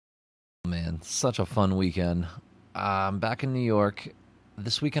man, such a fun weekend. I'm back in New York.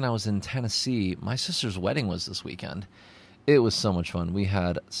 This weekend I was in Tennessee. My sister's wedding was this weekend. It was so much fun. We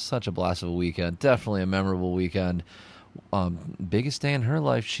had such a blast of a weekend. Definitely a memorable weekend. Biggest day in her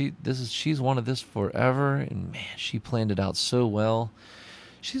life. She's wanted this forever, and man, she planned it out so well.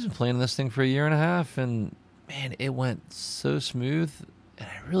 She's been planning this thing for a year and a half, and man, it went so smooth. And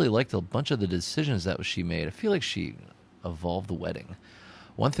I really liked a bunch of the decisions that she made. I feel like she evolved the wedding.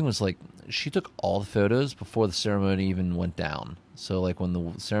 One thing was like she took all the photos before the ceremony even went down. So like when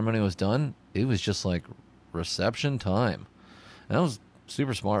the ceremony was done, it was just like reception time. And that was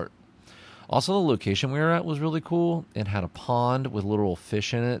super smart. Also, the location we were at was really cool. It had a pond with little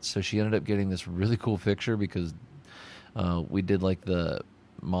fish in it, so she ended up getting this really cool picture because we did like the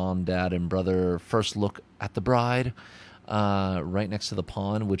mom, dad, and brother first look at the bride right next to the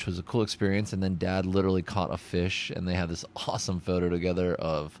pond, which was a cool experience. And then dad literally caught a fish, and they had this awesome photo together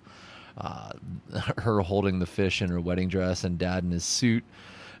of her holding the fish in her wedding dress and dad in his suit.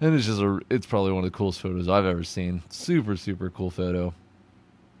 And it's probably one of the coolest photos I've ever seen. Super, super cool photo.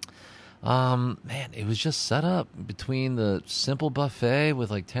 Man, it was just set up between the simple buffet with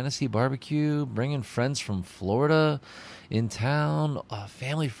like Tennessee barbecue, bringing friends from Florida in town,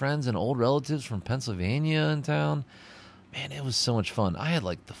 family friends and old relatives from Pennsylvania in town. Man, it was so much fun. I had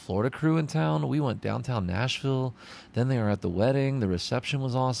like the Florida crew in town. We went downtown Nashville. Then they were at the wedding. The reception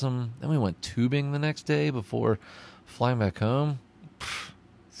was awesome. Then we went tubing the next day before flying back home.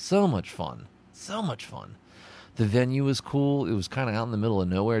 So much fun. So much fun. The venue was cool. It was kind of out in the middle of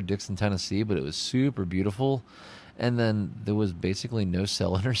nowhere, Dixon, Tennessee, but it was super beautiful. And then there was basically no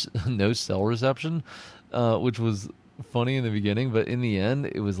cell reception, which was funny in the beginning. But in the end,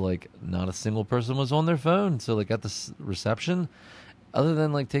 it was like not a single person was on their phone. So like at the reception, other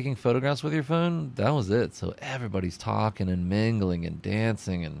than like taking photographs with your phone, that was it. So everybody's talking and mingling and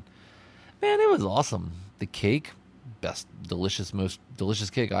dancing, and man, it was awesome. The cake, most delicious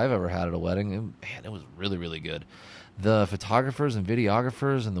cake I've ever had at a wedding. Man, it was really, really good. The photographers and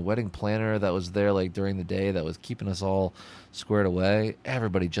videographers and the wedding planner that was there like during the day that was keeping us all squared away,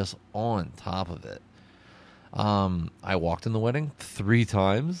 everybody just on top of it. I walked in the wedding 3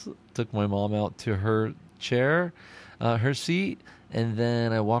 times, took my mom out to her chair, her seat, and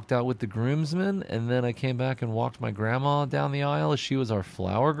then I walked out with the groomsmen, and then I came back and walked my grandma down the aisle as she was our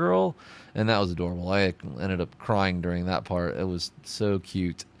flower girl, and that was adorable. I ended up crying during that part. It was so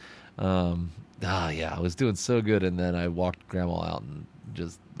cute. I was doing so good, and then I walked grandma out, and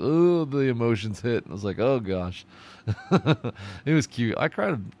just, the emotions hit. I was like, oh gosh. It was cute. I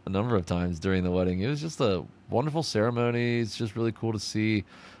cried a number of times during the wedding. It was just a wonderful ceremony. It's just really cool to see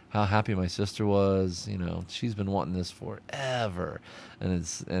how happy my sister was. You know, she's been wanting this forever,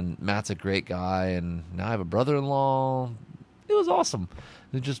 and Matt's a great guy, and now I have a brother-in-law. It was awesome.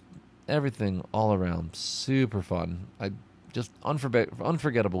 It just everything all around super fun. I just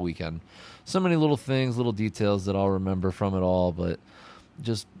unforgettable weekend. So many little things, little details that I'll remember from it all, but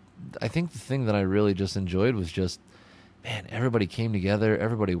just I think the thing that I really just enjoyed was just, man, everybody came together,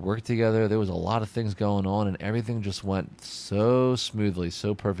 everybody worked together. There was a lot of things going on, and everything just went so smoothly,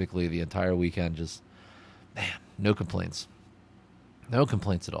 so perfectly the entire weekend. Just, man, no complaints. No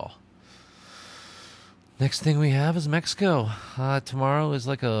complaints at all. Next thing we have is Mexico. Tomorrow is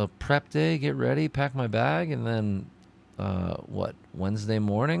like a prep day, get ready, pack my bag, and then, Wednesday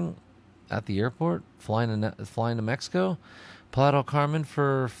morning at the airport, flying to Mexico, Playa del Carmen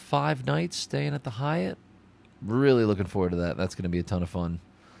for 5 nights, staying at the Hyatt. Really looking forward to that. That's going to be a ton of fun.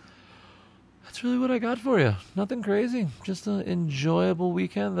 That's really what I got for you. Nothing crazy. Just an enjoyable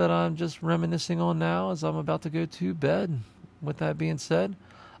weekend that I'm just reminiscing on now as I'm about to go to bed. With that being said,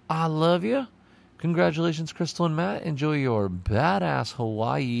 I love you. Congratulations, Crystal and Matt. Enjoy your badass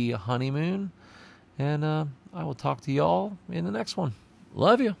Hawaii honeymoon. And I will talk to y'all in the next one.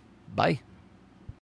 Love you. Bye.